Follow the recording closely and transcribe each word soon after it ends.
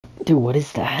Dude, what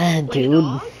is that,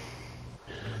 dude?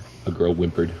 A girl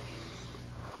whimpered.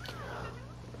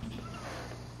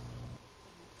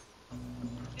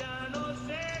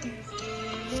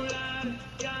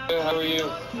 How are you?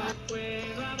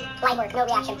 Light work, no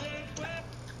reaction.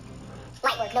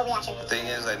 Light work, no reaction. The thing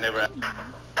is, I never.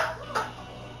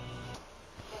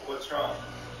 What's wrong?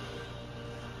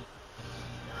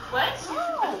 What?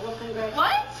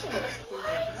 What?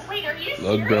 Wait, are you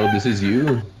Look, bro, this is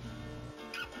you.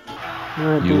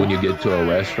 Alright, You dude. when you get to a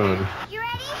restaurant. You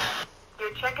ready?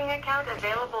 Your checking account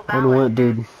available On what,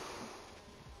 dude?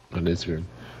 On Instagram.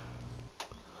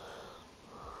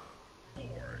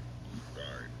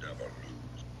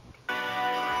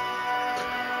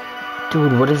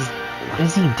 Dude, what is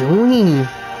he doing?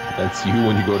 That's you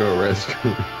when you go to a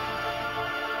restaurant.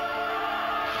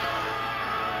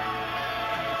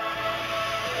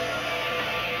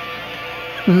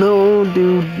 No,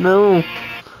 dude, no.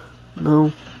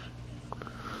 No.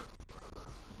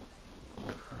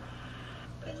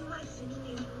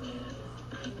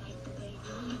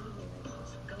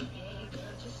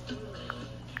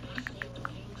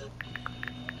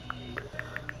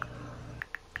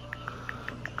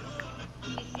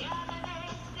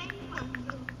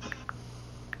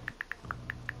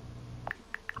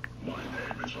 My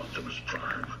name is Optimus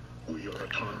Prime. We are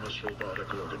autonomous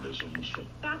robotic organisms from...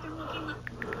 bathroom looking?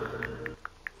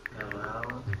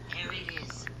 Hello? Here it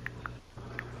is.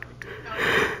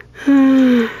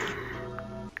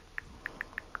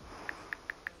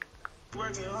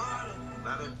 Working hard.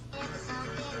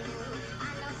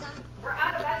 We're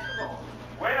out of vegetables.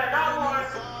 Wait, I got one.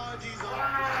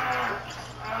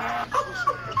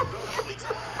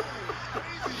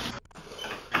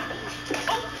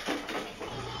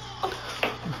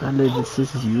 And this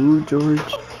is you, George.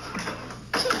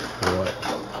 What?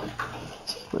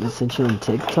 What I sent you on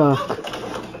TikTok.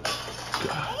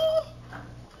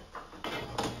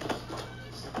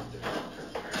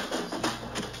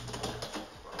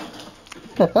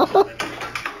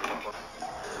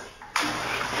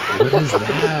 What is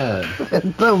that?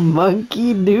 It's a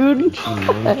monkey, dude.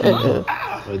 Monkey.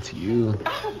 That's you.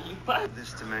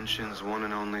 This dimension's one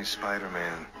and only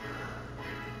Spider-Man.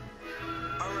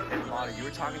 And Lottie, you were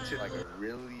talking to like a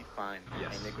really fine,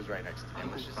 and Nick was right next to you.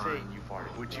 And let's just say you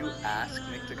farted. Would you ask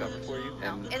Nick to cover for you?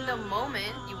 And In the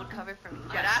moment, you would cover for me,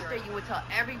 but after you would tell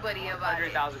everybody about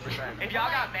it. 100,000%. If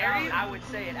y'all got married, I would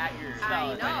say it at your.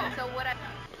 I know. So what I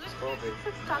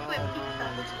chocolate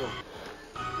pizza. Let's go.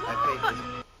 I paid this.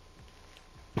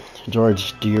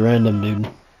 George, do your random, dude.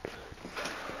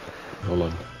 Hold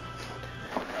on.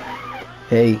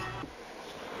 Hey.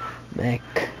 Mac.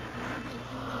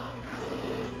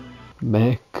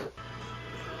 Mac.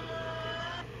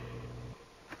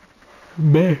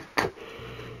 Mac.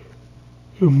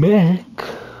 Mac.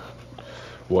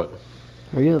 What?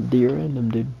 Hurry up, do your random,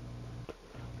 dude.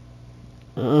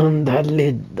 That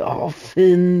lit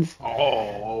Dolphins.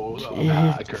 Oh, the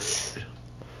Jets. Packers.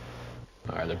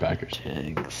 Alright, they're Packers.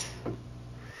 Jags.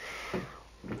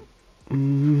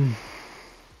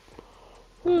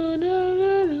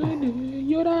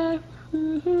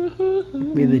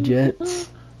 Be the Jets.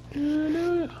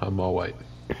 I'm all white.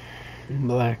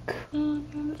 Black.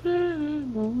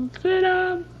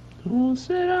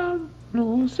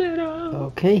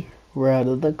 Okay, we're out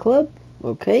of the club.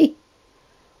 Okay.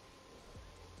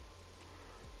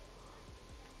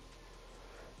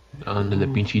 Under the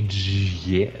pinchy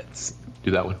Jets.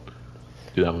 Do that one.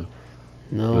 Do that one.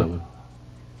 Do that No. one.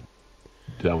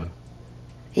 Do that one.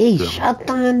 Hey, Yeah. shut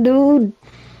down, dude.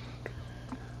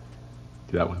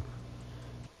 Do that one.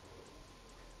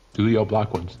 Do the all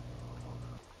black ones.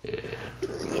 Yeah.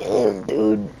 Yeah,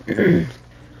 dude.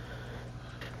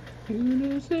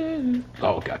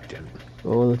 Oh, god damn it.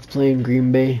 Oh, let's play in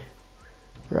Green Bay.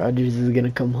 Rodgers is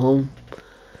gonna come home.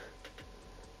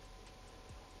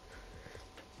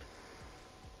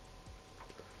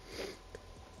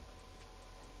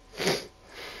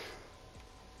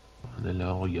 And then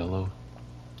all yellow.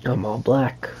 I'm all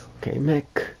black. Okay,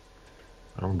 Mick.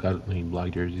 I don't got any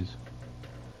black jerseys.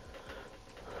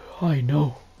 I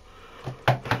know.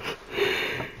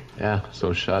 Yeah,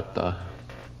 so shut the...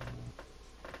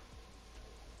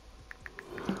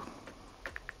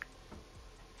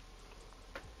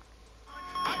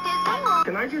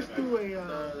 Can I just do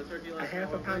a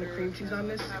half a pound of cream cheese on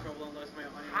this? The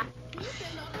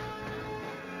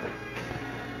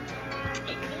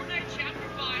Fortnite Chapter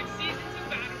 5 Season 2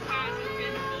 Battle Pass has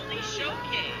been fully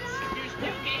showcased. There's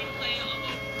new gameplay of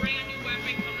a brand new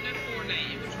weapon coming to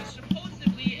Fortnite, which was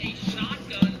supposedly a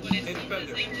shotgun, but it seems as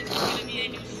if this is going to be a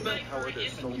new sniper How are there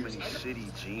in so the many first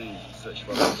shitty jeans and such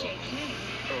fucking dogs?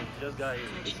 Oh, just got here.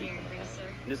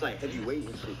 And it's like heavyweight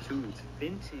and shit too. It's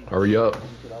vintage. Hurry up. You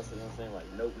could also, you know what I'm saying, like,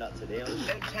 nope, not today.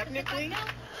 And technically,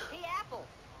 The apple.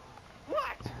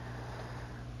 what?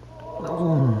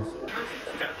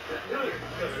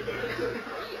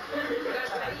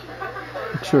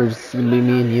 Sure, it's gonna be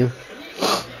me and you.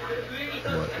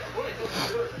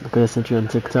 Look, I sent you on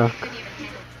TikTok.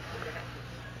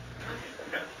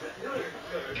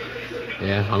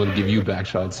 Yeah, I'm gonna give you back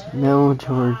shots. No,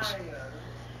 George.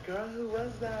 Girl, who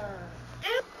was that?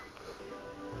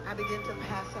 I begin to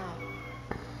pass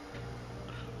out.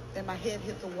 And my head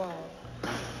hit the wall.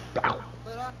 Bow.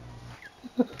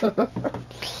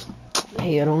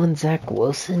 Hey, I don't want Zach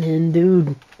Wilson in,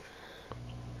 dude.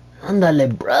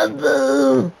 Andale,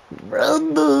 brother.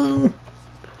 Brother.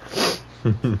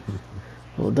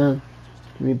 Hold on.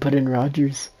 Let me put in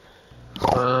Rodgers.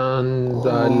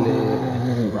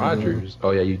 Andale. Rodgers.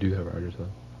 Oh yeah, you do have Rodgers, huh?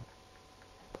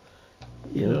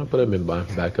 Yeah. Yeah, put him in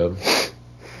back up.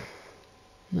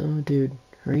 No, dude.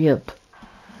 Hurry up.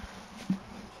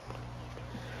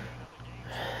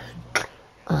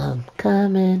 I'm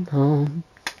coming home.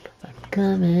 I'm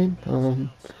coming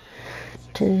home.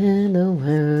 To the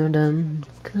world, I'm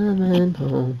coming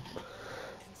home.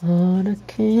 On a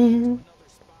king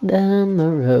down the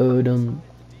road, I'm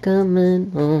coming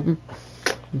home.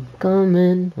 I'm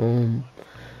coming home.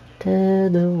 To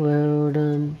the world,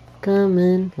 I'm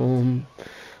coming home.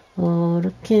 On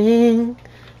a king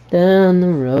down the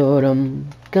road, I'm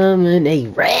coming. Hey,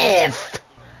 ref!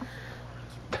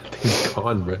 That thing's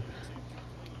gone, bro.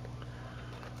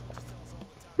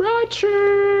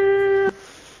 Roger.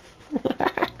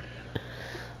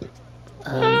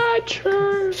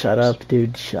 Roger. Shut up,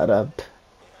 dude. Shut up.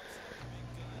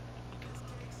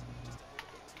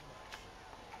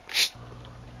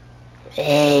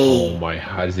 Hey, Oh my,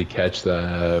 how does he catch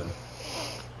that?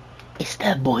 it's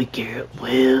that boy Garrett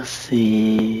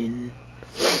Wilson.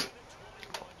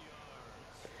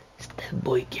 It's that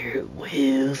boy Garrett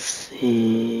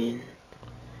Wilson.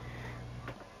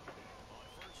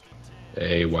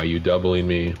 Hey, why you doubling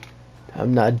me?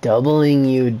 I'm not doubling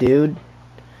you, dude.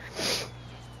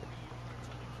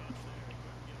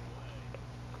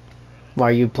 Why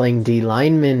are you playing D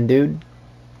lineman, dude?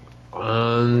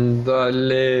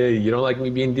 Andale. You don't like me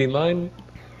being D-line?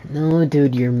 No,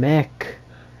 dude, you're mech.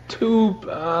 Too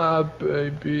bad,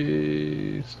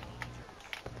 babies.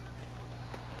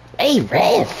 Hey,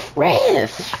 ref,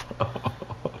 ref.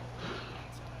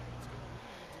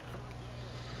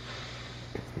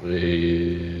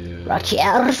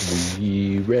 Rodgers.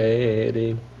 We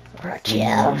ready.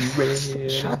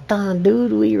 Rodgers. Shut on,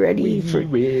 dude. We ready for?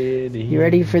 ready. You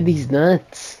ready for these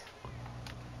nuts?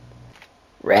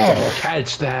 Ref,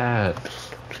 Catch that.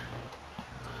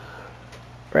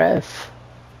 ref.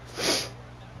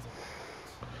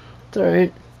 It's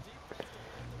alright.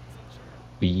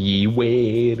 We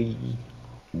ready.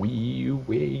 We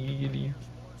ready.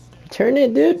 Turn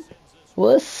it, dude.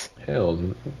 Wuss. Hell,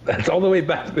 that's all the way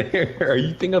back there.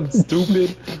 You think I'm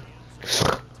stupid?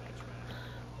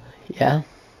 Yeah.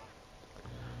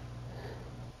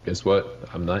 Guess what?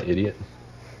 I'm not idiot.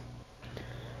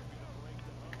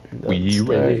 Don't We start.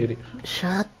 ready.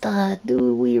 Shut up,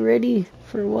 dude. We ready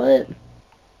for what?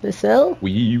 The cell?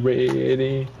 We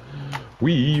ready.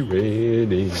 We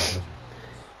ready.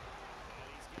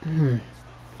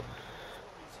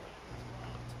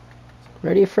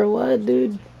 Ready for what,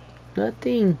 dude?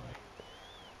 Nothing.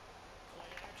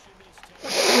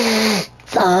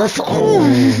 Sauce.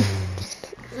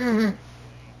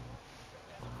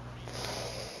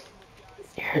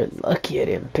 You're lucky I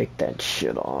didn't pick that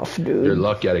shit off, dude. You're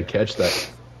lucky I didn't catch that.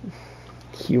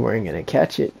 You weren't gonna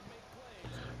catch it.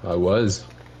 I was.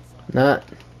 Not.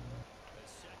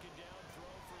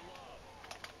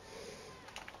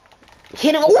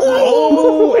 Hit him.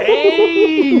 Oh,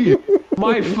 hey!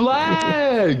 My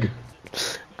flag!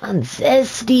 I'm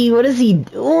zesty. What is he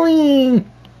doing?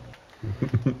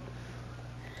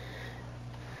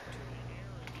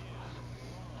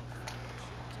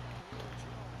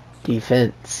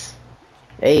 Defense.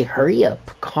 Hey, hurry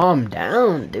up. Calm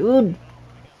down, dude.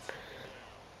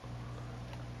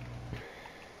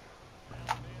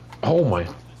 Oh my.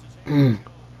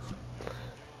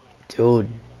 Dude.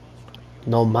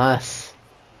 No mas.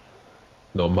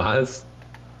 No más.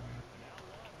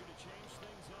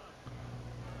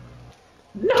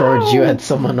 No! George, you had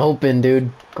someone open,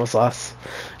 dude. Go sauce.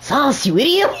 Sauce, you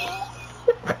idiot!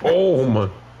 Oh my.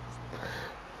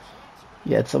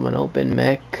 You had someone open,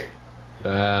 mech.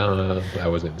 I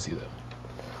wasn't able to see that.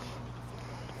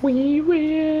 We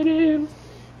ready.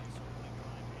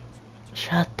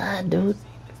 Shut that, dude.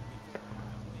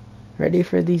 Ready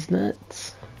for these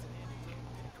nuts?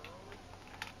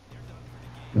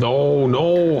 No,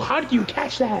 no. How did you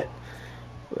catch that?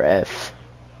 Ref.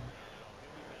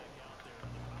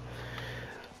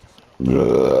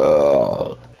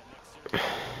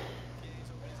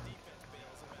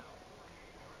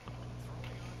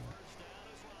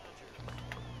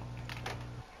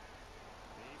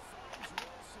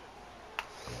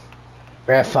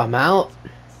 Ref, I'm out.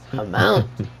 I'm out.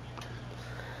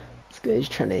 This guy's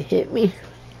trying to hit me.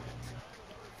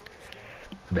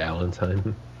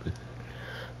 Valentine.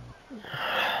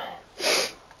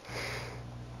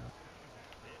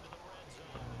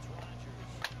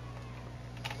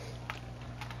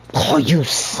 Oh, you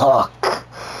suck.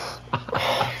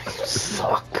 You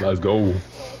suck. Let's go.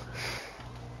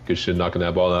 Good shit knocking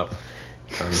that ball out.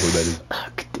 I don't know who that is.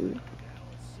 Suck, dude.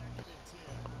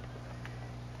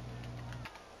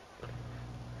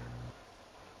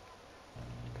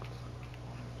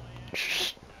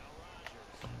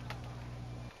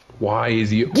 Why is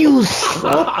he? You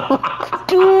suck,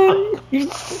 dude.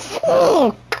 You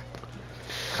suck.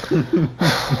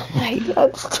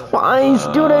 That's twice,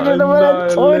 dude. I just want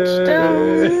a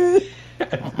touchdown.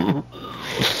 You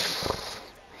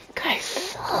guys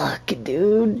suck,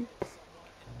 dude.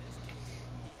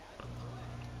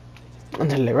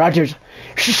 Andale, Rogers.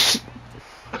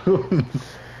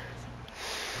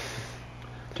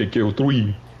 KK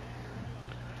 3.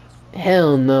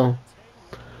 Hell no.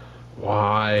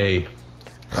 Why?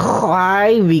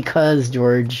 Why? Because,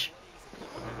 George.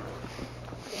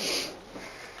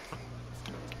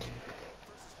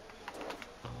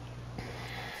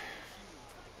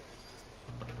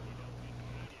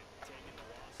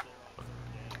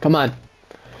 Come on.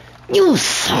 You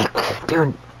suck,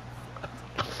 dude.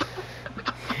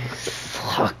 You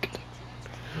suck.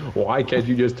 Why can't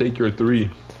you just take your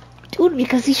 3? Dude,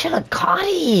 because he should have caught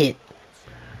it.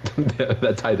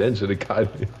 That tight end should have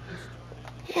caught it.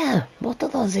 Yeah, both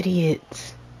of those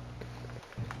idiots.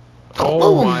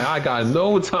 Oh Boom. my, I got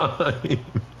no time.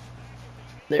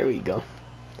 There we go.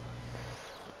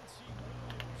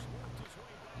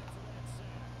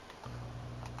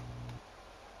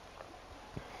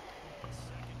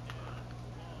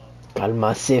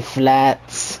 Calmase,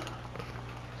 Flats.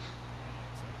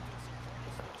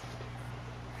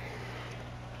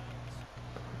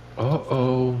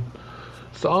 Uh-oh.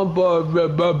 Samba,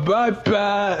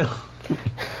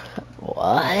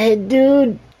 What,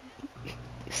 dude?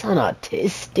 You sound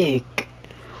autistic.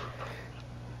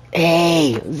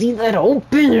 Hey, leave that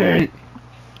open.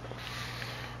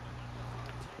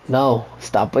 No,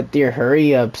 stop with your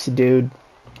hurry-ups, dude.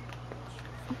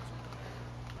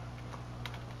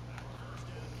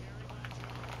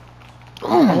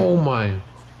 Oh my.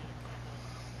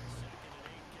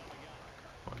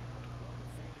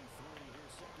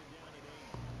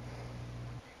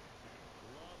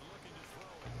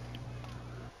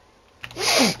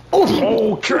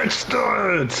 Oh, catch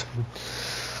that!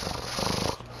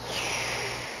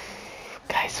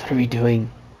 Guys, what are we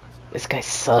doing? This guy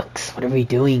sucks. What are we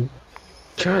doing?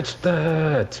 Catch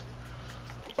that!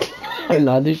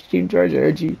 Another stream charge, I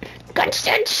heard you. Catch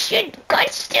that shit!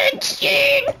 Catch that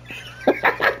shit!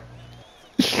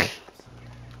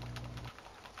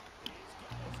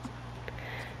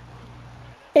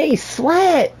 Hey,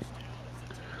 Sweat!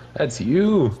 That's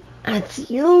you. That's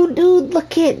you, dude.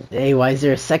 Look it. Hey, why is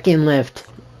there a second left?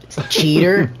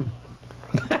 Cheater.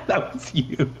 That was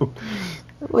you.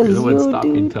 That was You're the one you,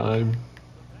 stopping dude. time.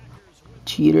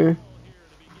 Cheater.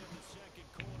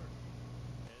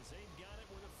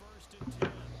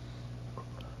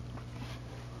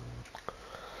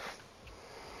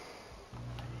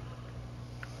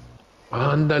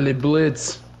 Andale,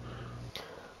 Blitz.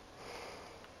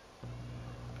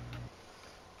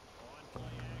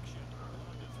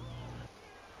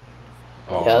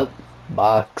 Oh. Yep.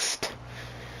 Boxed.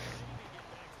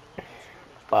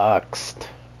 Boxed.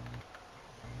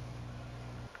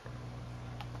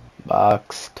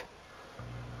 Boxed.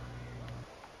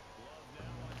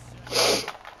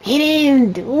 Hit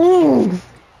him, dude.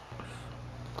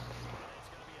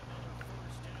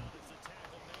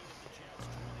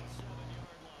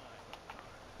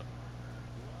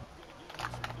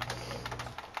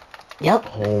 Yep.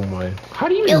 Oh my. How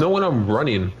do you even know when I'm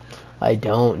running? I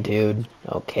don't, dude.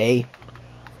 Okay.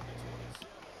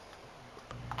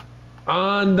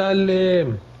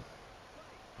 Andale.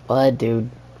 What, dude?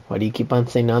 Why do you keep on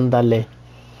saying andale?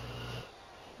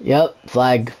 Yep,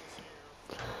 flag.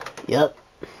 Yep.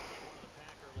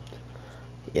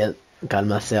 Yep.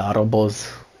 Calmase,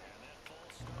 Arobos.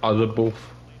 Other both.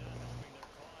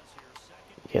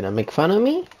 You gonna make fun of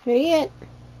me, idiot?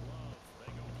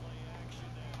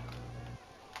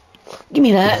 Give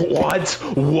me that. What?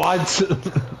 What?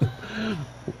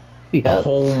 Yep.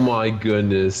 Oh my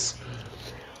goodness.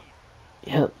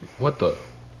 Yep. What the?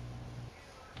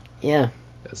 Yeah.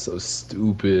 That's so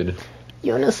stupid.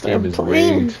 You wanna Game start is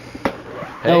playing? rigged.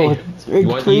 No, Hey, it's rigged you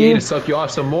want for EA you. to suck you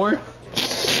off some more?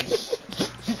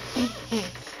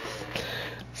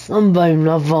 Somebody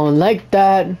not falling like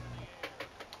that.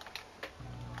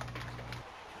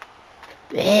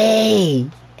 Hey,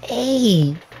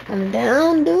 hey, I'm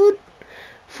down, dude.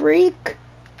 Freak.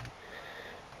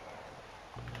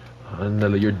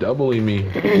 Andale, you're doubling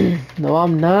me. No,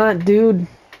 I'm not, dude.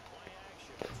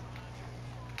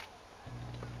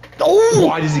 Oh!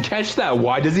 Why does he catch that?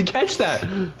 Why does he catch that?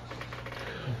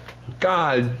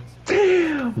 God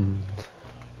damn.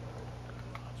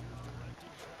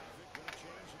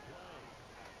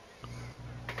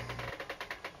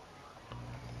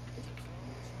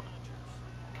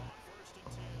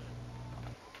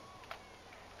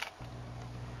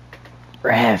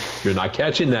 Ref. You're not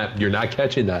catching that. You're not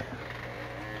catching that.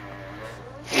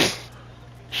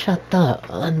 Shut up.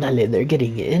 Andale, they're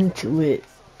getting into it.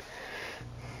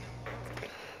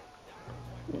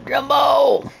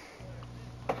 Jumbo!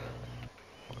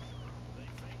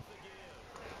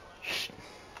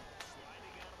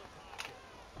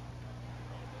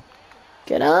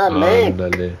 Get up, Nick.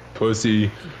 Andale.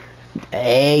 Pussy.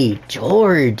 Hey,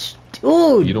 George.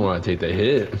 Dude. You don't want to take the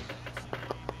hit.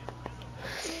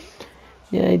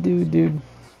 Yeah, I do, dude.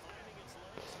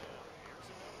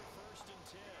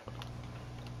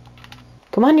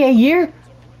 Come on, Yair.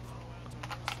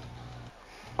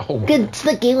 Oh my. Good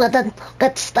sticky with it.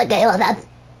 Good sticky with it.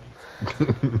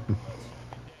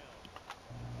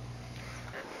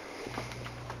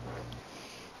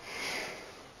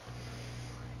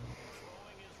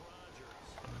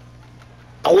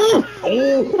 Oh!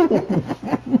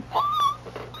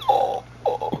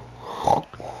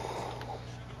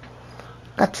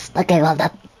 Good sticky with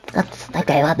it. Good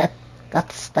sticky with it.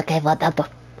 Good sticky with it.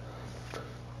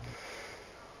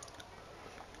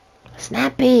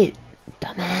 Snap it,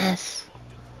 dumbass.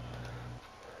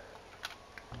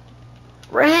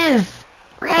 Rev!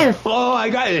 Rev! Oh, I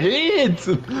got hit.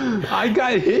 I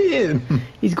got hit.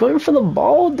 He's going for the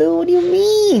ball, dude. What do you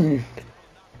mean?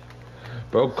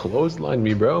 Bro, clothesline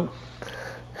me, bro.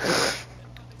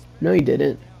 No, you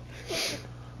didn't.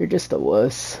 You're just a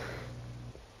wuss.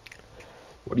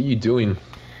 What are you doing?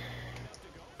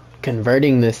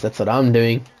 Converting this, that's what I'm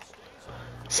doing.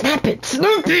 Snap it!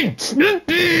 Snap it! Snap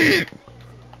it!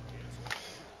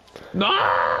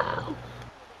 No!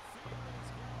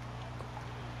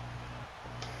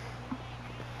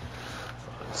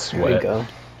 There we Sweat. go.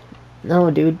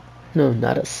 No, dude. No,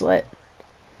 not a sweat.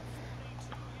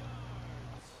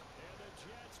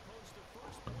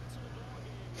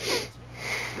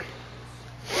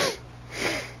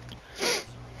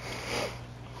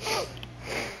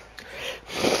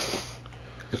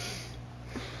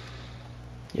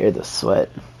 You're the sweat.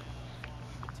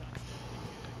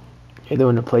 You're the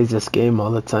one who plays this game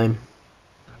all the time.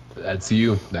 That's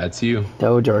you. That's you.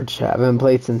 No, George. I haven't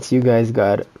played since you guys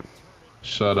got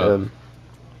Shut up.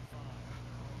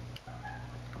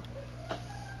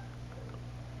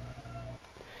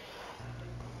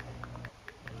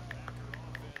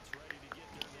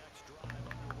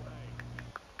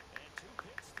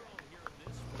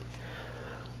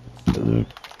 Dude.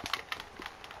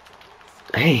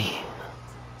 Hey.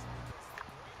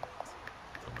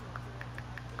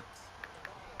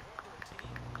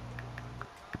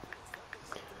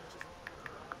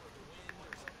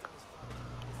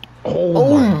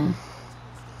 Oh my.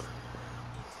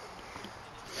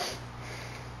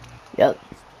 Yep.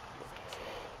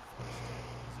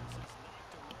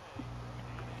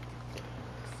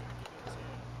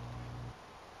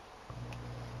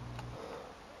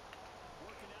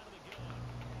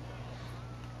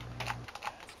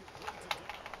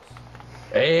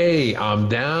 Hey, I'm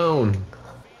down.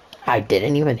 I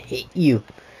didn't even hit you.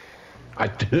 I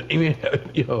didn't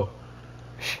even yo.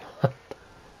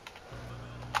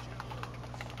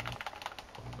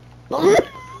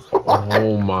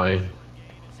 Oh my.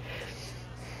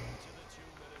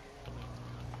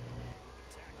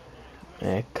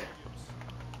 Heck.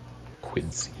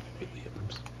 Quincy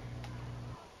Williams.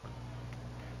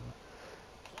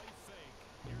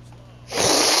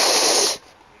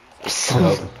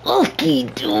 So lucky,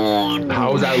 dude.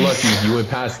 How was that lucky? You went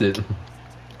past it.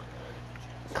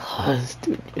 Cause,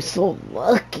 dude, you're so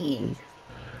lucky.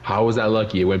 How was that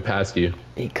lucky? It went past you.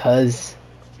 Because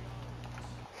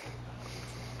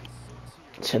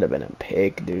it should have been a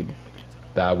pick, dude.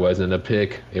 That wasn't a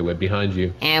pick. It went behind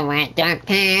you. It went to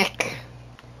pick.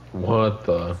 What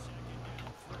the?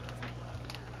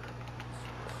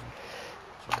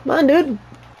 Come on, dude.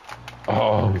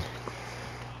 Oh,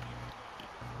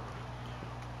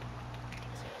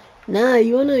 Nah,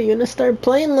 you wanna start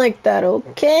playing like that,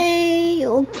 okay?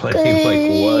 Okay.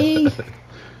 playing like what?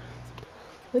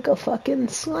 Like a fucking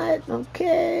slut,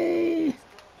 okay?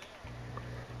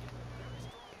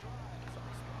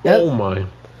 Yep. Oh my.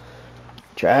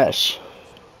 Trash.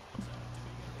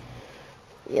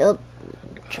 Yep.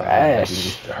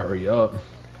 Trash. Hurry up.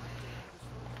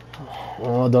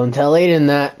 Oh, don't tell Aiden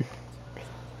that.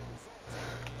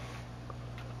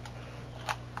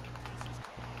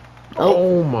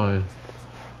 Oh my.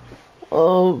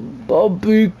 Oh,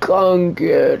 Bobby can't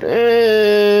get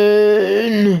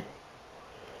in.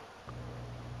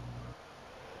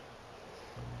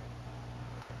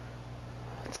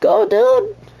 Let's go,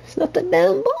 dude. It's not the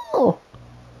damn ball.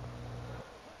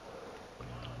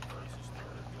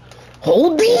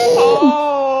 Hold it.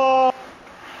 Oh.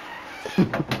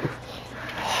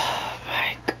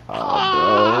 My God,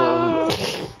 bro.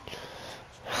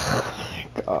 Oh my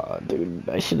God, dude.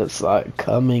 I should have saw it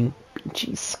coming.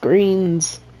 Beachy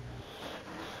screens.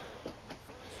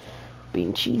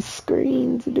 Beachy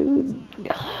screens, dude.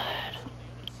 God.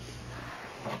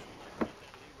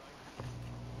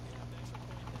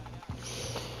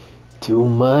 Too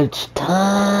much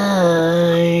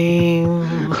time.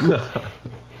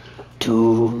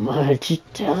 Too much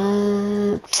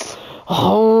time.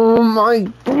 Oh my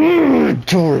God,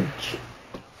 George.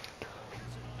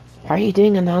 Why are you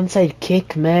doing an onside kick,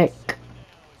 Mick?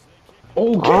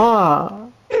 Oh, Ah.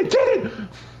 it did it!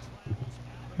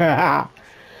 Ah.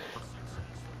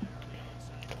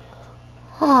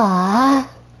 Ah.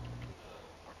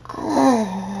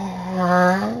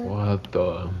 What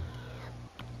the?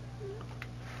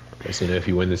 Listen, if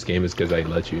you win this game, it's because I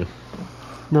let you.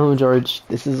 No, George,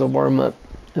 this is a warm-up,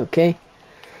 okay?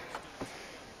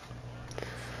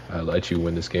 I let you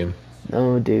win this game.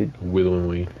 No, dude.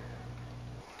 Willingly.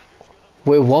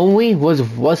 Wait, won't we?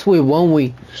 What's we, won't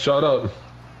we? Shut up.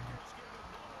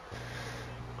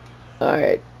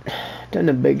 Alright. Time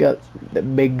to big up the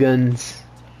big guns.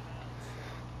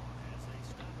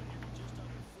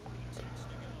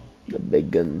 The big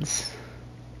guns.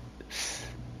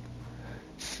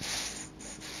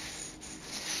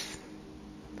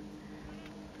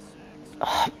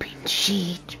 Oh,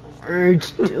 Pinchy,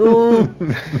 George,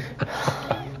 dude.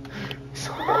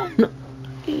 So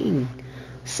annoying.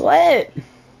 Sweat.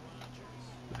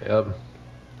 Yep.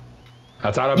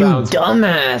 That's out of You bounds.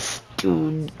 dumbass,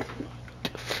 dude.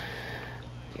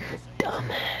 You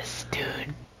dumbass,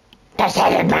 dude. That's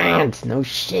out of bounds. No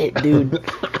shit, dude.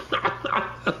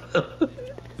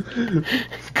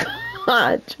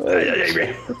 God,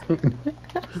 George.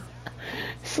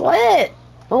 Sweat.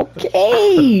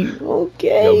 Okay.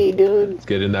 Okay, Yep. dude. Let's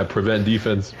get in that prevent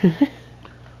defense.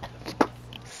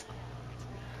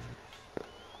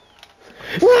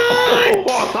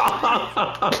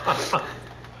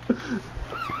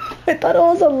 I thought I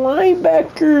was a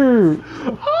linebacker.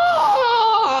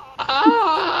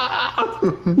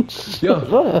 Yo,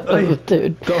 hey,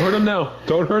 Dude. don't hurt him now.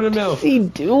 Don't hurt him now. What's he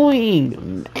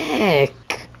doing? Mac.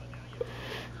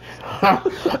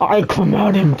 I come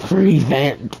out and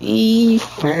prevent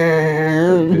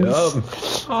defense. Yep.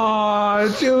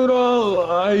 Aw, you don't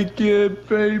like it,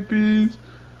 babies.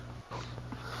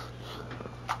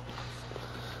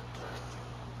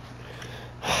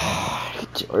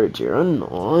 George, you're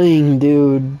annoying,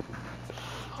 dude.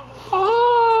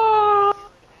 Ah,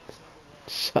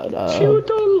 Shut up. you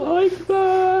don't like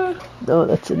that. No,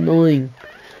 that's annoying.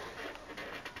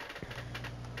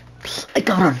 I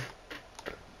got him.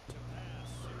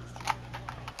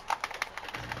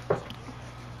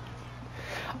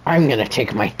 I'm gonna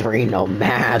take my 3 no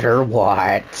matter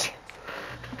what.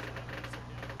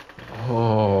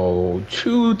 Oh,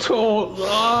 you don't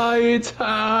like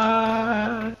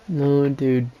that. No,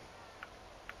 dude.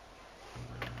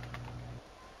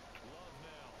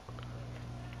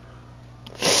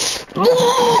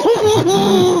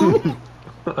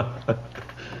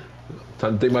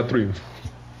 Time to take my 3.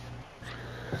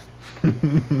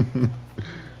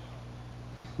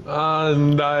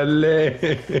 Andale.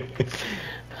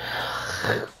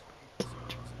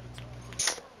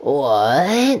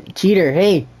 What? Cheater,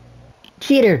 hey.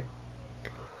 Cheater.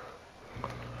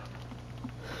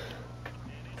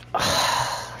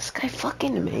 This guy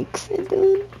fucking makes it,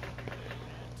 dude.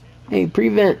 Hey,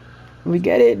 prevent. We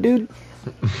get it, dude.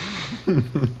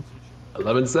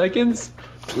 11 seconds?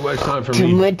 Too much time for Too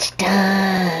me. much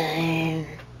time.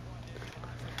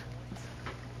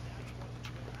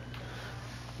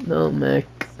 No, Mac.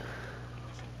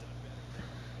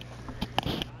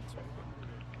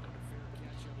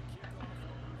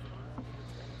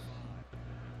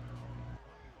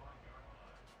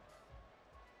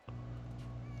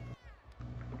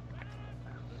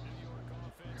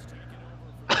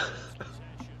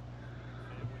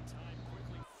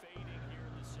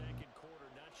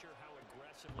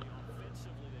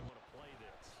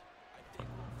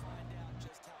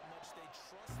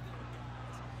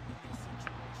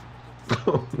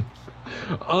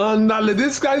 Oh, no,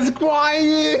 this guy's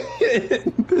quiet.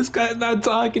 This guy's not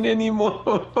talking anymore.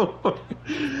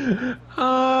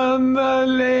 Oh,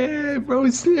 no, bro,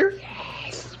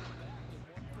 serious.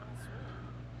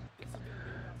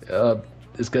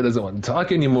 This guy doesn't want to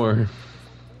talk anymore.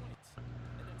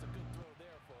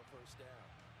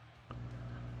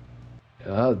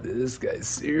 Oh, this guy's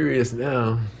serious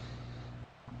now.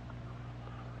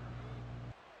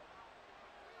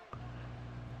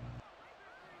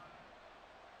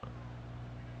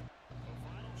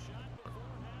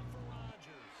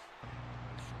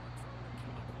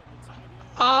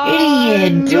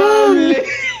 Idiot, dude.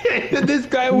 This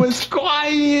guy was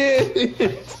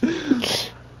quiet.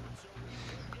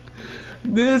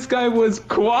 This guy was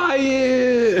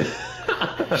quiet.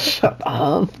 Shut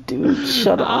up, dude.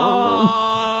 Shut up.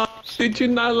 Oh, did you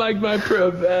not like my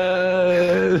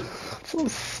prevent? So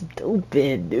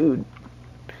stupid, dude.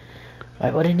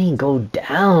 Why wouldn't he go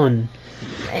down?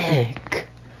 Heck.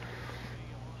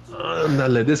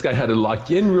 Nale, this guy had to lock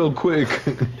in real quick.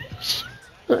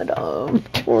 Shut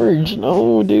up, George.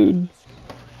 No, dude.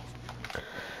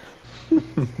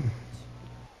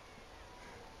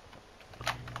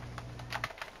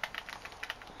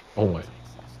 Oh my.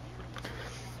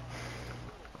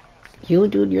 You,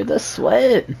 dude, you're the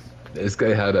sweat. This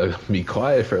guy had to be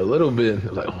quiet for a little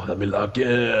bit. Like, oh, let me lock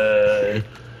in.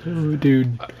 Oh,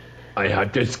 dude. I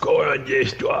had to score on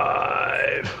this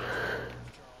drive.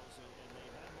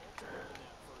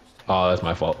 Oh, that's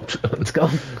my fault. Let's go.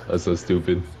 That's so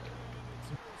stupid.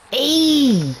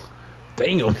 Hey!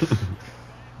 Damn.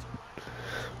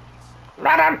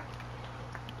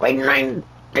 Wait, 19.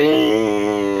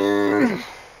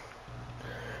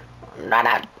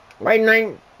 Wait,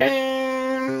 19.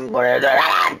 What is it?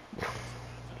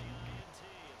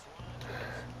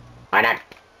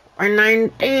 Wait,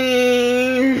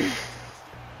 19.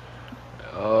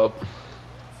 Yup.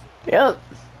 Yep.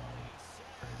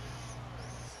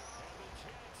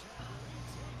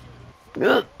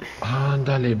 Yep.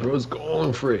 Andale, bro's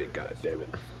going for it. God damn it.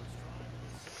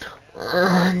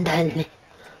 Andale.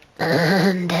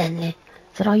 Andale.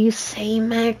 Is that all you say,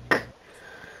 Mac?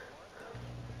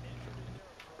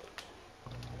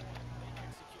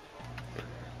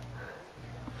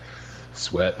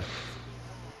 Sweat.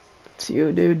 It's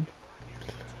you, dude.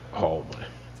 Oh my.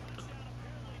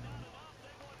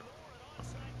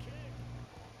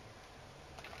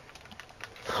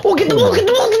 Oh, get the ball, get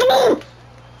the ball, get the ball!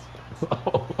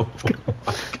 Oh.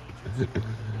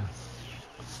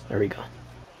 There we go.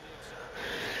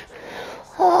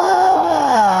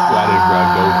 Glad it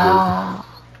grabbed over.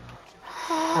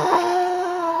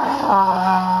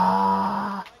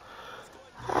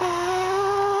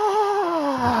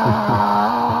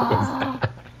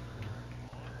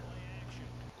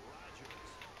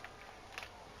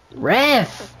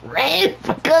 Ref! Ref!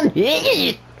 I can't hit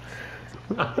it!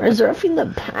 Where's roughing the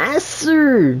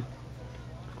passer?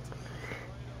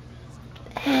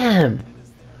 Damn. How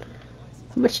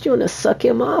much do you want to suck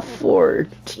him off for?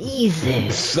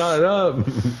 Jesus. Shut up.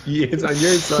 Yeah, it's on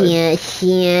your side.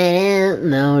 Yeah.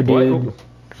 No, dude. What?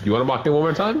 You want to mock him one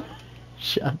more time?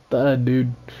 Shut up,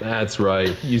 dude. That's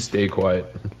right. You stay quiet.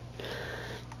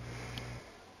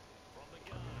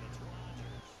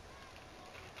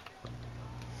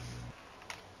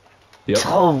 Yep.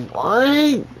 Oh,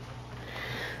 what?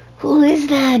 Who is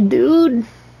that, dude?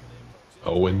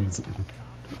 Owens.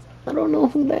 I don't know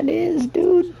who that is,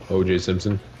 dude. O.J.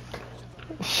 Simpson.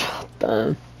 Shut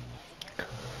up.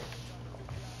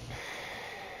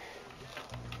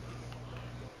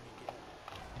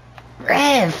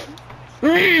 Ref!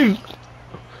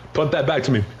 Put that back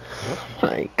to me.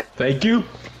 Mike. Thank you.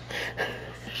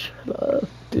 Shut up,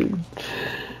 dude.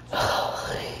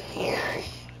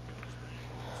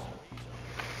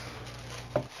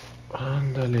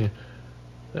 Andale.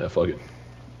 Yeah, fuck it.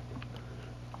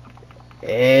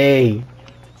 Hey.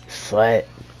 Sweat.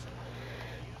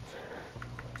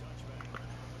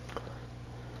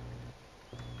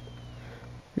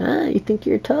 Nah, you think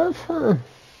you're tough, huh?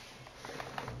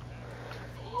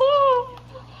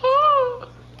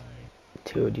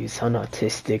 Dude, you sound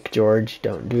autistic, George.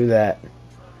 Don't do that.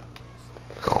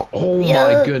 Oh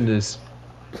Yeah. my goodness.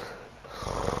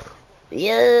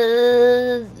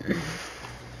 Yeah.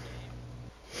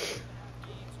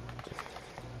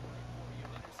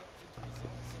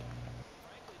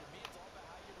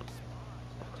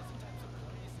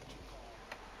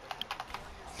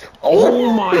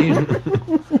 Oh my.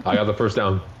 I got the first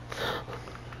down.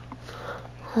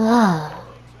 Wow.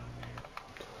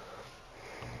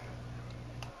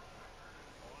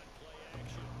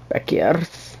 Backyard.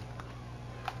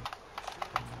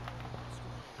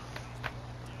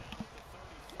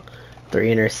 3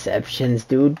 interceptions,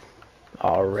 dude.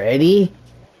 Already?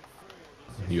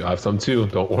 You have some too.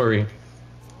 Don't worry.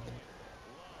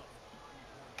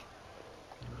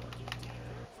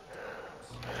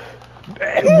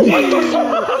 Hey, what the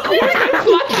fuck?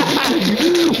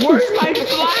 Where's my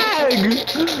flag?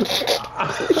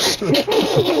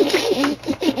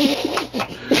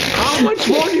 How much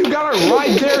more do you gotta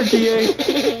ride there, DA?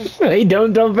 Hey,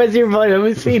 don't press your button. Let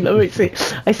me see.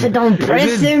 I said don't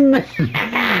press him. Is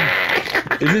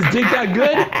this dick that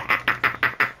good?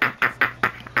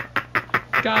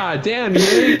 God damn,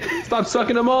 DA. Stop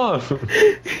sucking him off.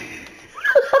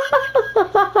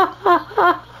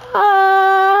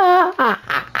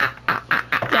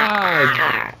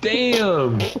 God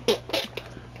damn.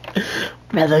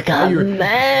 Brother got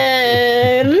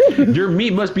mad. Your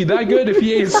meat must be that good if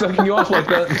he ain't sucking you off like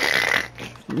that.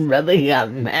 Brother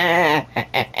got mad.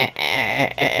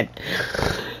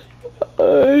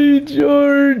 Hey,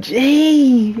 George.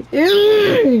 Hey.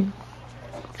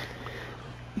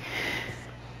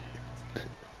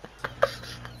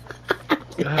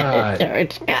 God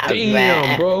George got damn,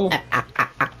 mad. bro.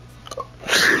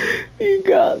 You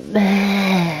got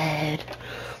mad.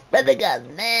 Brother got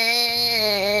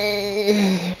mad.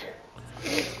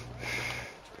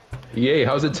 Yay,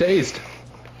 how's it taste?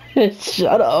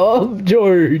 Shut up,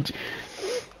 George.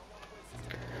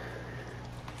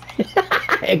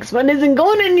 X1 isn't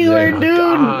going anywhere, dude.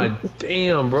 God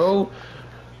damn, bro.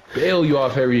 Bail you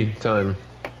off every time.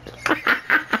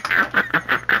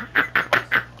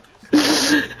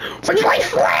 Where's my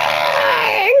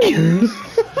flag?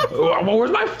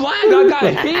 Where's my flag? I got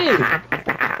hit.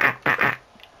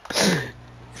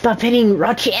 Stop hitting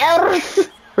Rogers.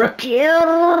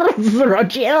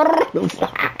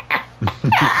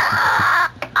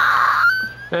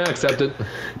 Accept it.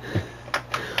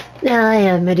 I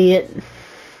am idiot.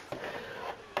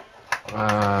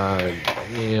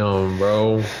 Damn,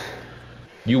 bro.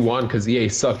 You won because EA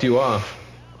sucked you off.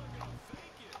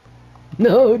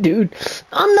 No, dude.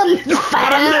 I'm the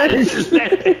fat ass.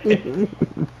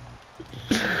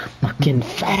 Fucking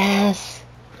fat ass.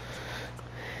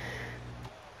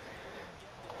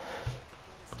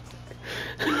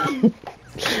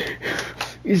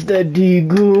 Is that D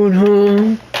good,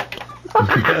 huh?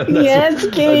 Yes,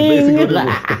 King.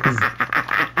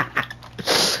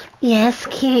 Yes,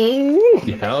 King.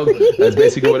 Yeah, that's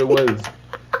basically what it was.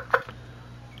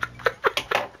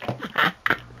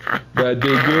 That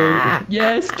did good.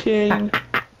 Yes, King.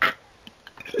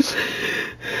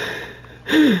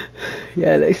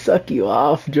 Yeah, they suck you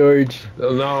off, George.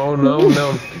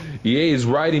 No. EA is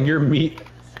riding your meat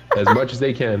as much as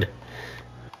they can.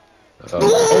 That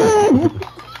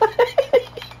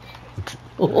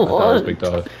was picked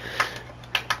off.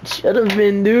 Should have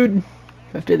been, dude.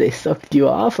 After they sucked you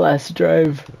off last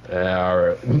drive.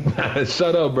 Alright.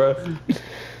 Shut up, bro.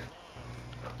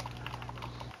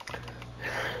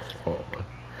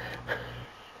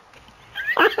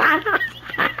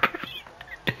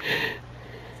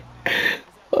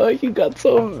 Oh, you got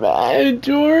so mad,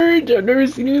 George. I've never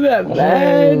seen you that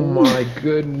mad. Oh my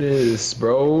goodness,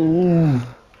 bro.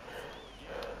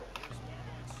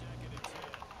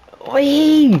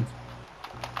 Wait.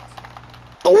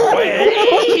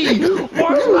 Wait!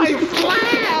 Where's my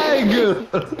flag?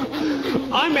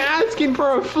 I'm asking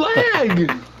for a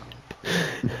flag.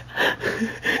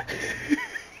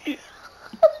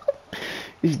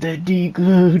 Is that D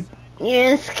good?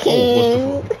 Yes,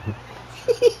 King.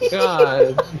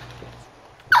 God.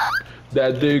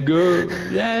 That did good.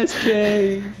 Yes,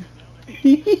 King.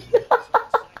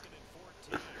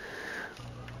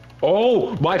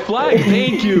 Oh, my flag.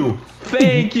 Thank you.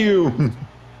 Thank you.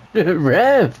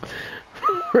 Rev.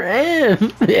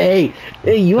 Hey,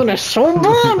 you wanna show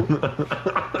them?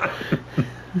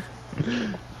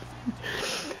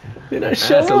 That's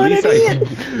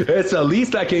the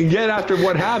least I can get after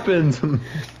what happened.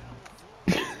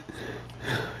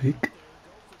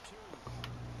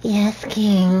 Yes,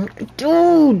 King.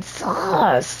 Dude,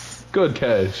 sauce. Good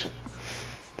catch.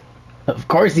 Of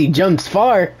course he jumps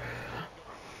far.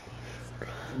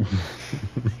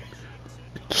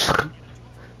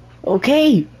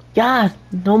 Okay, yeah,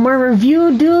 no more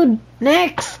review, dude.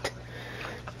 Next.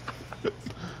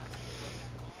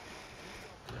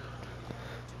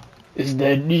 Is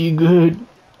that D good?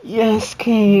 Yes,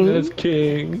 King. Yes,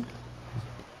 King.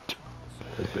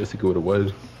 That's basically what it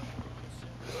was.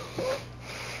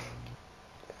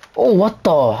 Oh, what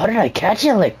the? How did I catch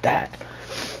it like that?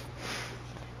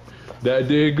 That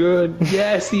did good.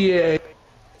 Yes, EA.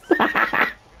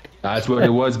 That's what it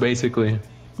was, basically.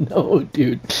 No,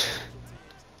 dude.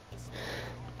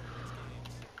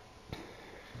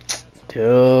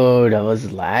 Dude, I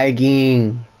was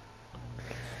lagging.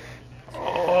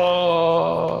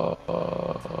 Oh.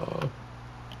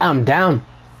 I'm down.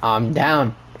 I'm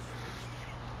down.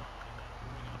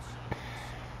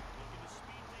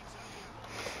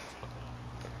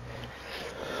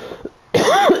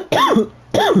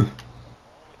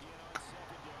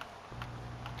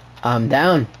 I'm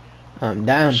down. I'm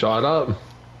down. Shut up.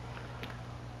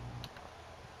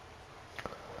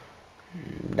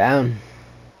 I'm down.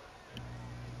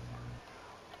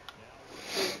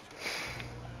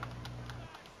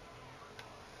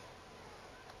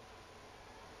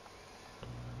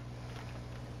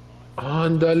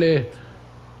 Andale.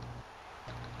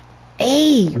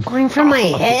 Hey, you're going for my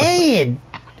head.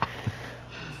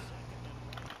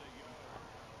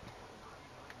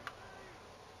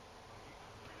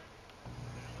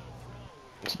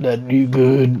 It's not do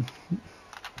good.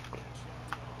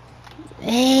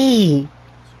 Hey,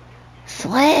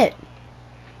 Sweat.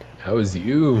 That was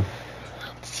you.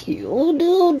 It's you,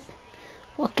 dude.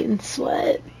 Fucking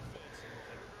Sweat.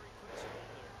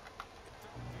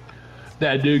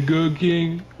 That did good,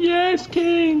 King. Yes,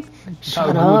 King.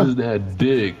 Shut How up. good is that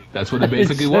dick? That's what it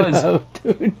basically Shut was. up,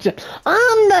 dude.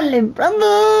 Ándale,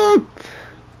 brother.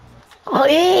 Oh,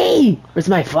 hey. Where's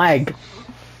my flag?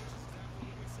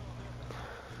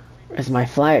 Where's my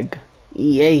flag?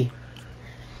 EA.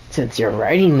 Since you're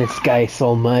writing this guy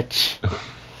so much.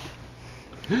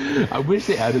 I wish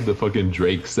they added the fucking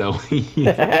Drake Selly.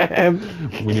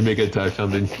 When you make a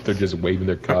touchdown, then they're just waving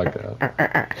their cock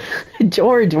out.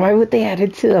 George, why would they add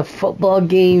it to a football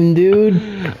game, dude?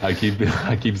 I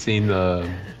keep seeing that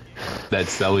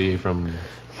Selly from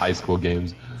high school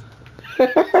games.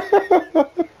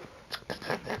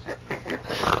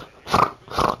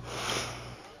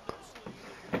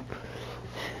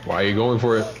 Why are you going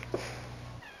for it?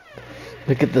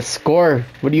 Look at the score.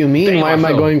 What do you mean? Damn, Why am I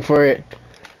fell. going for it?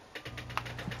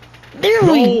 There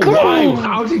we go. Why?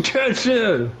 How'd you catch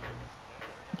it?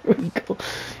 There we go.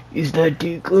 Is that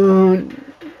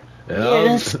Deacon?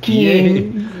 Yes,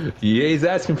 King. EA's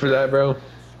asking for that, bro.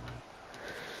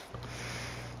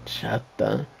 Shut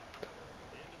the.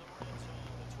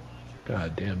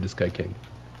 God damn, this guy can't.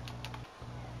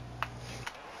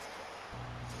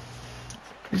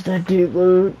 Is that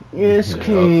Deacon? Yes, Yeah,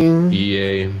 King.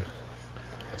 EA.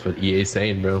 That's what EA's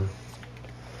saying, bro.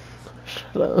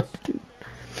 Shut up, dude.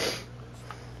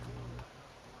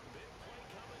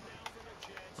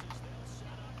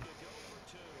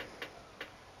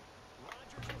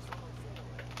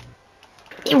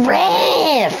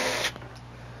 Ref!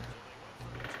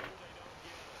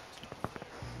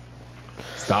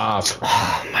 Stop.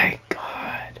 Oh my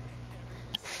god.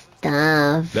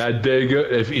 Stop. That did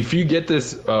good. If you get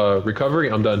this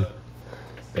recovery, I'm done.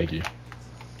 Thank you.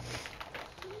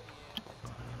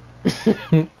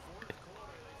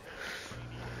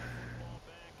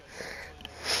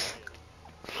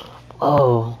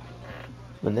 Oh.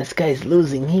 When this guy's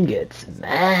losing, he gets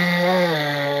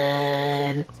mad.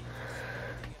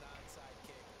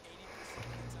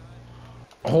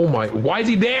 Oh my, why is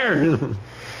he there?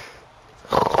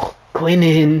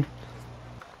 Quinnen.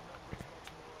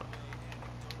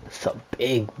 It's a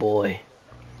big boy.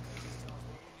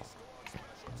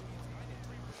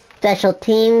 Special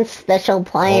teams, special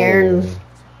players. Oh.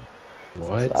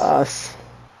 What? Us.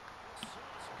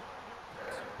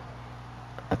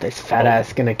 I thought this fat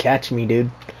ass gonna catch me,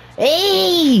 dude.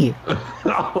 Hey!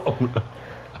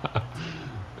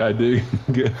 I do.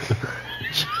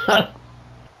 Shut up.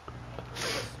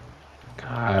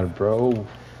 God, bro.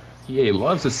 EA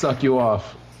loves to suck you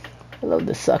off. I love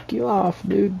to suck you off,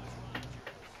 dude.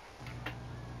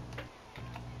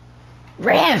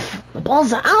 Ref! The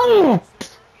ball's out!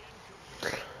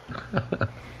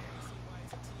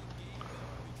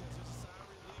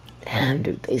 Damn,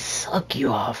 dude, they suck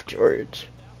you off, George.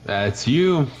 That's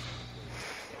you.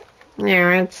 No,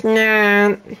 it's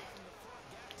not.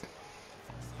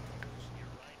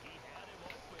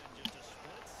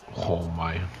 Oh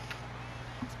my.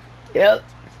 Yep.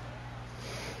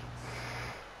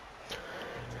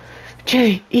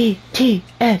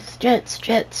 Jets, Jets,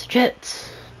 Jets, Jets.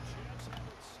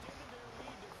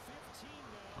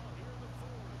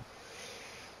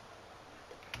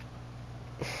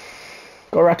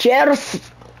 Go Rockers!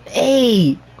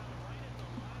 Hey!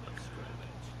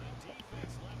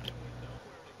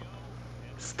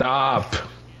 Stop.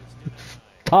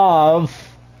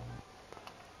 Tough.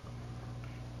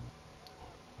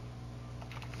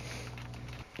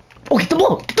 Oh, get the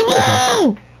ball! Get the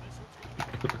ball!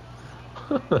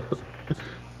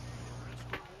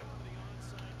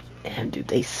 Damn, dude,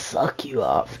 they suck you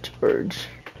off, George.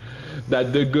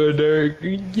 That the good Eric.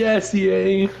 Yes,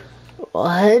 EA.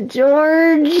 What,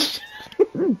 George?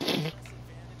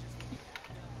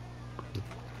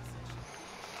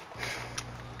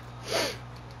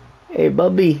 Hey,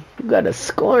 Bubby, you got a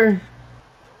score.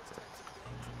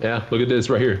 Yeah, look at this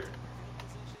right here.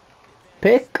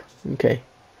 Pick? Okay.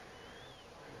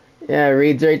 Yeah,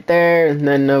 Reed's right there, and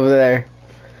then over there.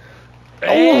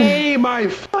 Hey, my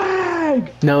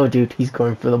flag! No, dude, he's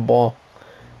going for the ball.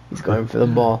 He's going for the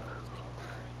ball.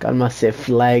 God must say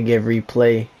flag every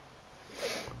play.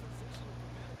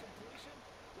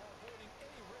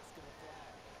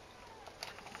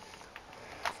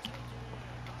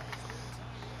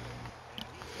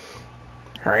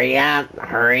 Hurry up,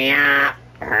 hurry up,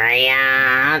 hurry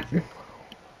up.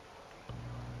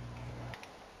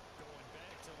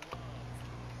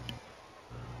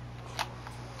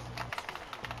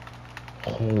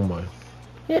 Oh my.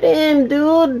 Hit him,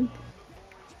 dude.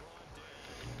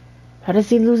 How does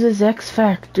he lose his X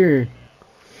Factor?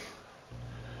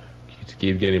 He just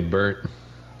keep getting burnt.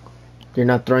 You're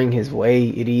not throwing his way,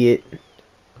 idiot.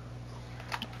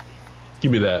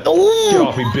 Give me that. Ooh. Get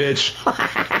off me, bitch.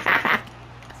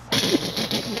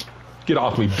 Get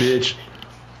off me, bitch.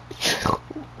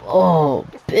 Oh,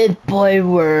 big boy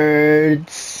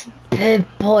words. Big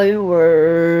boy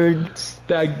words.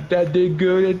 That did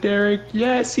good, Derek.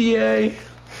 Yes, EA.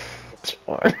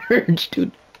 George,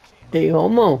 dude. Hey,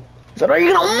 homo. Is that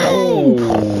right?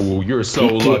 Oh, you're so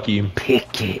Pick lucky. It,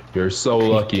 pick it. You're so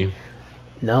lucky.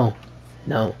 No,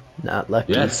 no, not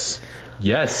lucky. Yes.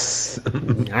 Yes.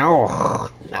 No,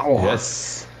 no.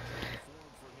 Yes.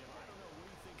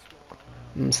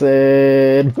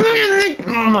 Said. Thank you.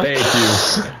 Oh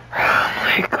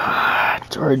my god,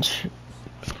 George.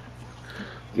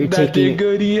 You're That taking did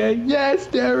good, EA. Yes,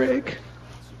 Derek.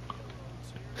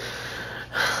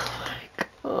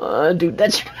 Dude,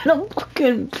 that's not a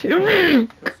fucking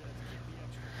pick.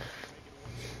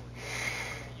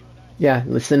 Yeah,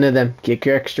 listen to them. Kick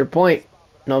your extra point.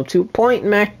 No 2-point,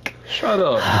 Mac. Shut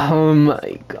up. Oh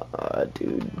my god,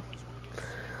 dude.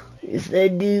 Is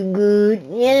that do good?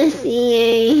 Yes,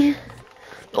 EA.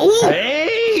 Oh.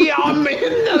 Hey, I'm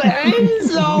in the end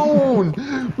zone.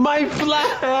 My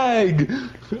flag.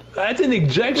 That's an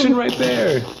ejection right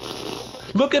there.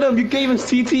 Look at him. You gave him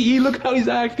CTE. Look how he's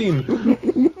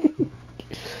acting.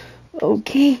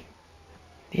 Okay.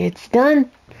 It's done.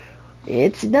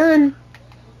 It's done.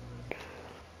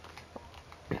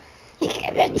 You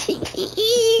gave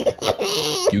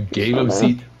him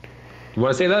CTE. You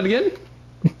want to say that again?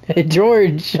 Hey,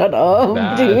 George, shut up,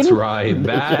 That's dude. right.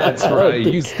 That's Shut right.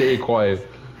 up. You stay quiet.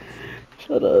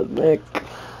 Shut up, Nick.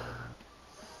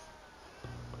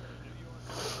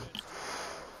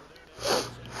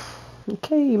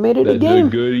 Okay, you made it a That game.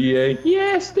 did good, EA.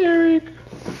 Yes, Derek.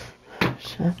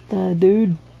 Shut that,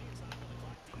 dude.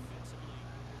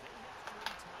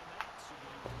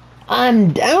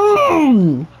 I'm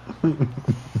down.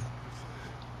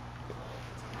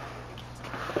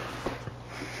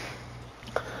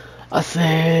 I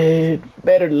said,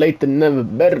 better late than never.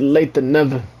 Better late than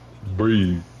never.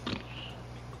 Breathe.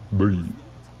 Breathe.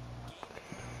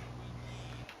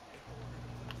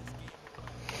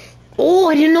 Oh,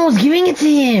 I didn't know I was giving it to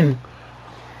him.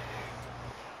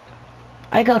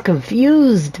 I got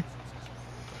confused.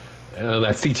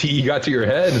 That CTE got to your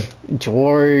head.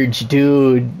 George,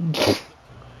 dude.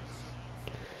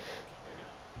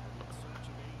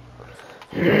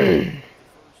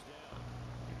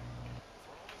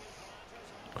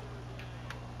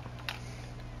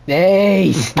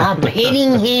 Hey, stop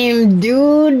hitting him,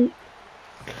 dude.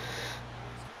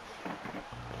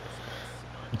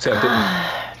 Accept it.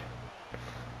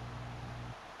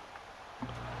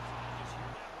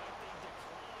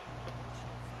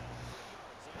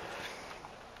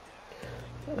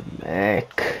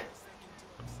 Mac.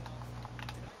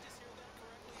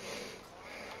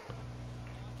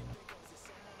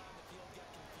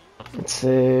 It's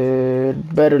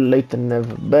better late than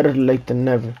never. Better late than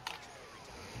never.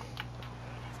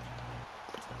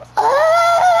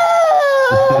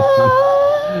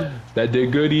 That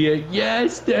did good, EA.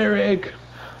 Yes, Derek.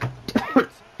 Is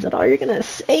that all you're gonna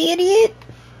say, idiot?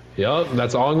 Yup,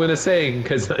 that's all I'm gonna say,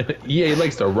 because EA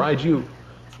likes to ride you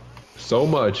so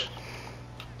much.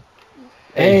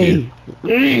 Thank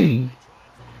you.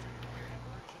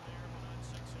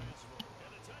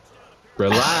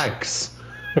 Relax.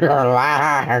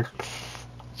 Relax.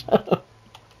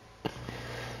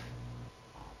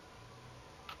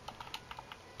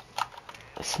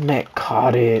 This Mac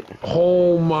caught it.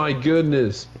 Oh my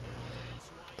goodness.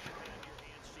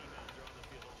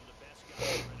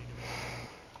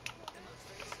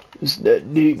 Is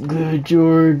that dick good,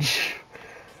 George?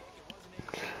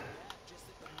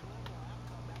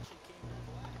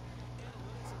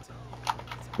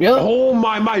 Yep. Oh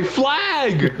my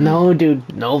flag! No,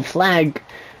 dude. No flag.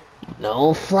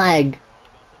 No flag.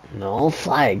 No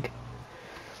flag.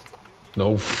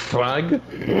 No flag?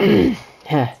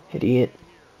 Yeah, idiot.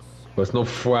 There's no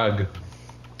flag.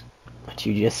 What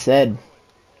you just said.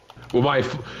 Well,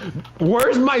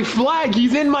 where's my flag?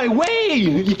 He's in my way!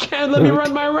 You can't let me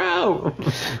run my route!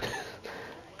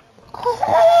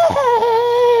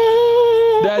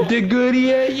 That did good,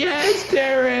 yeah? Yes,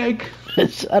 Derek!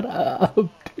 Shut up.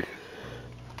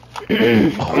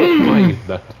 Oh my,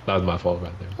 that was my fault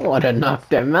right there. I would have knocked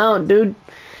them out, dude.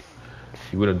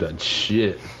 You would have done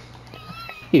shit.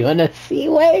 You wanna see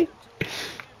way?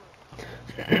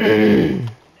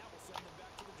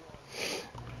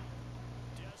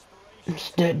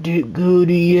 Is that dude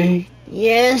goody, eh?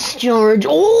 Yes, George.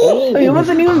 Oh, you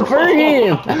wasn't even for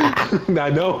him. I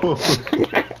know.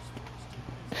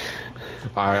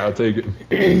 Alright, I'll take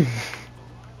it.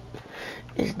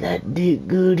 Is that dude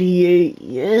goody, eh?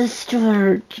 Yes,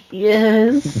 George.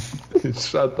 Yes.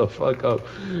 Shut the fuck up.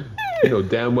 You know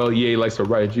damn well EA likes to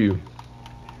ride you.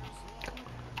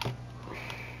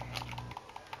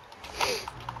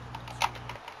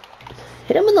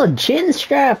 Hit him with the chin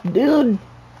strap, dude.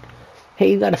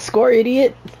 Hey, you got a score,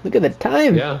 idiot. Look at the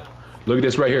time. Yeah. Look at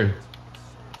this right here.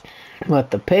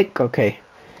 What, the pick? Okay.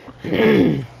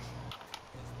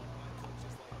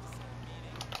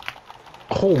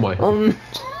 Oh my. I'm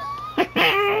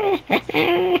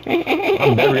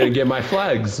never gonna get my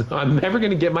flags. I'm never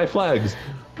gonna get my flags.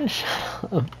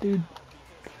 Shut up, dude.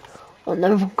 I'll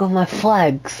never get my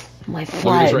flags. My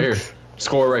flags. Look at this right here.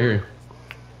 Score right here.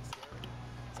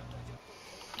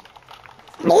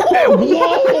 Hey,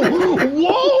 whoa!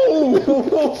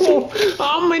 Whoa!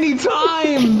 How many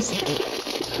times?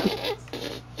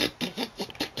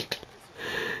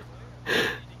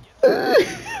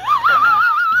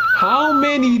 How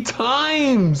many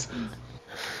times?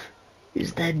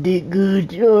 Is that dick good,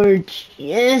 George?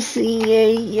 Yes,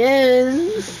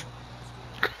 yes.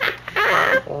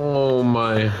 Oh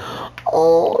my.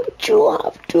 Oh, you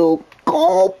have to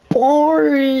go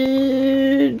for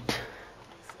it.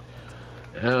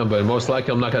 Yeah, but most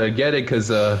likely I'm not gonna get it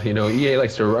because, you know, EA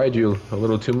likes to ride you a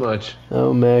little too much.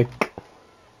 Oh, Mac.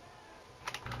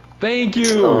 Thank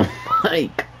you! Oh,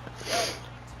 Mike.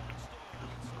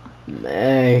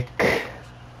 Mac.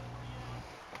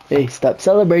 Hey, stop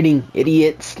celebrating,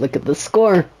 idiots. Look at the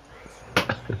score.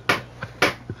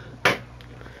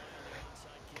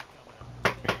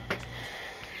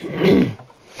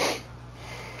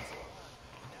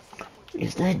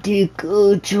 Is that dude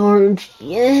good, George?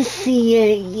 Yes,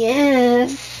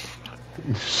 yes.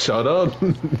 Shut up.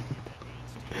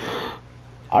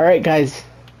 Alright, guys.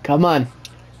 Come on.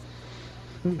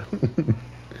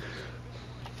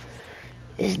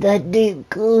 Is that dude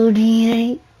good?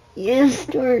 Yes,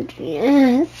 George,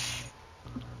 yes.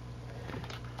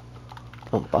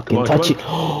 Don't fucking touch it.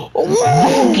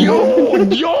 Oh,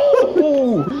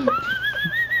 yo!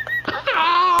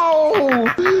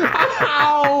 Ow!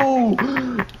 Ow!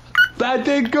 That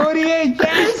did good, EA.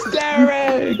 Yes,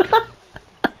 Derek!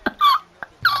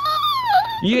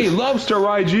 EA loves to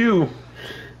ride you.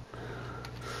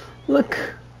 Look,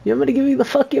 you want me to give you the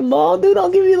fucking ball? Dude, I'll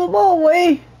give you the ball,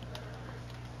 way.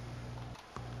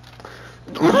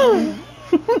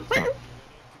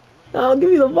 I'll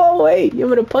give you the ball, way. You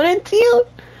want me to punt it to you?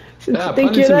 Since Yeah, you think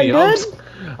punt you're it to that me.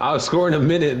 good? I'll score in a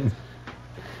minute.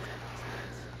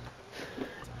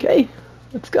 Okay,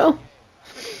 let's go.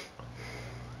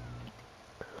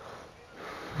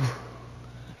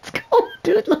 Let's go,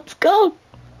 dude, let's go.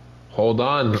 Hold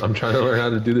on, I'm trying to learn how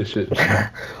to do this shit.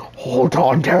 Hold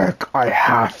on, Derek, I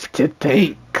have to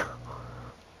think.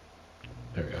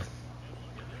 There we go.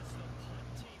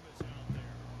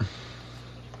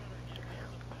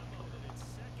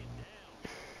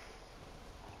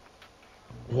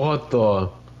 What the?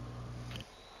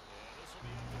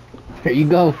 Here you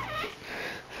go.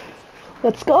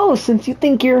 Let's go, since you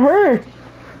think you're her.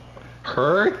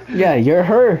 Her? Yeah, you're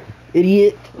her,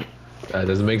 idiot. That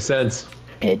doesn't make sense.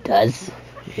 It does.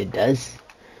 It does.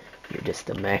 You're just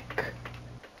a mech.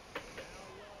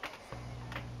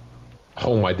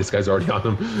 Oh my, this guy's already on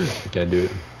him. I can't do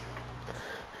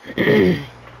it.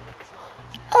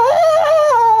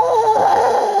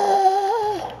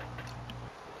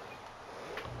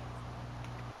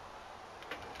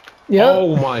 Yep.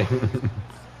 Oh my.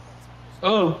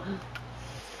 Oh.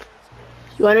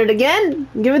 You want it again?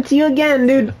 Give it to you again,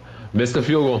 dude. Missed the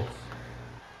field goal.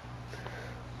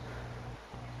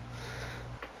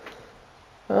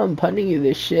 I'm punting you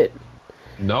this shit.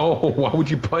 No, why would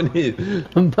you punt it?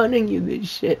 I'm punting you this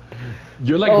shit.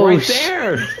 You're like Oh, right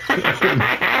there.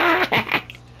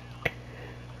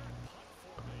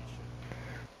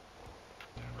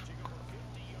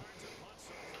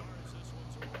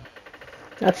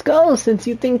 Let's go, since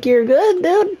you think you're good,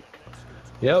 dude.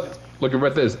 Yep. Look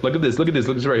at this. Look at this. Look at this.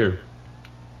 Look at this right here.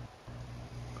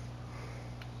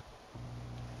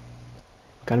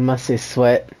 Calmase,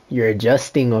 Sweat. You're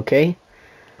adjusting, okay?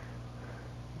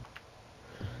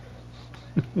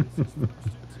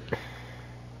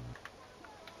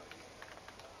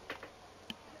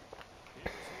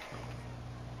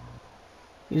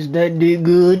 Is that dude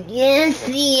good? Yes,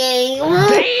 EA.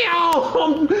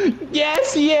 Damn!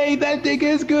 Yes, EA, that thing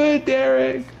is good,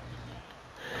 Derek.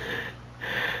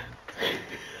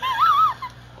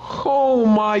 Oh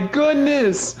my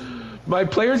goodness! My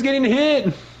player's getting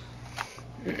hit.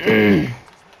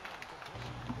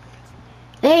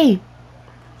 Hey!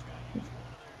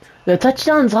 The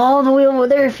touchdown's all the way over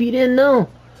there if you didn't know.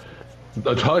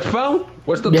 The touchdown?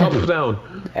 What's the Yeah.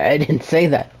 touchdown? I didn't say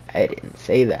that. I didn't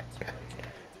say that.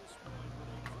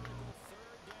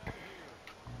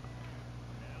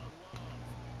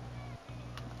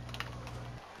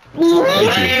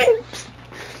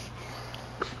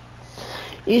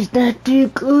 Is that the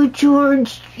good,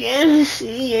 George? Yes,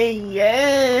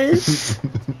 yes.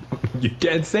 You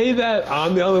can't say that.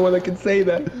 I'm the only one that can say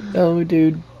that. Oh,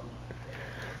 dude.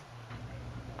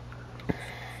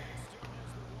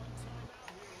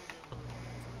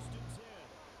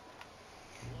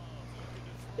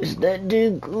 Is that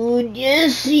the good?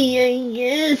 Yes,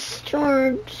 yes,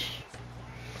 George.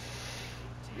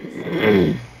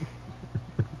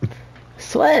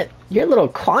 Sweat, you're a little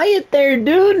quiet there,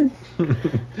 dude.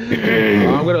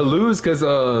 I'm gonna lose because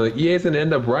EA's gonna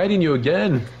end up riding you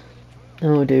again.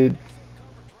 Oh, dude.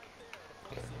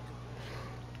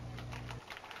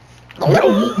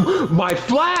 No, my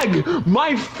flag!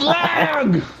 My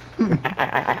flag!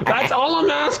 That's all I'm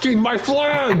asking, my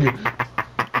flag!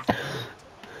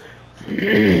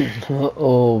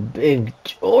 Uh-oh, Big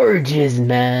George is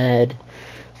mad.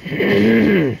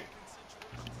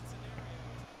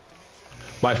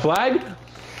 My flag?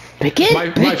 Pick it! My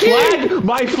pick it! flag!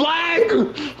 My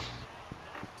flag!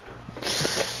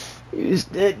 Is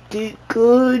that the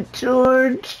good,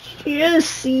 George?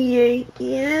 Yes,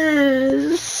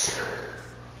 yes.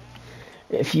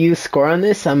 If you score on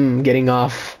this, I'm getting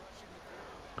off.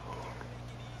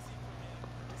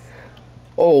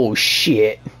 Oh,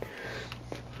 shit.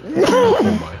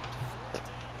 Oh my.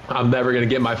 I'm never gonna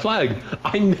get my flag.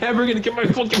 I'm never gonna get my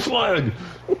fucking flag.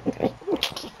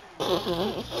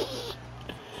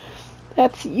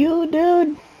 That's you,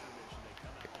 dude.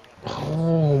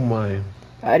 Oh my.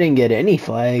 I didn't get any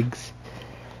flags.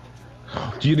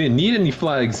 You didn't need any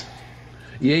flags.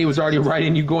 EA was already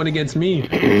riding you going against me.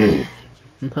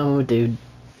 No, dude.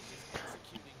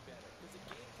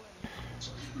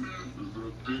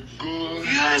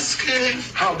 Yes, kid.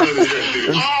 How good is that,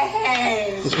 dude?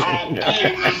 Oh, how good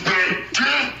is that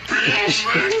dick,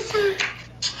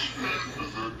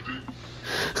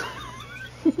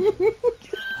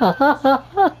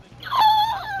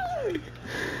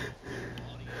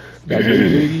 That's a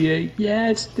good EA.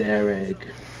 Yes, Derek.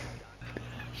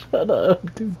 Shut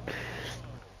up, dude.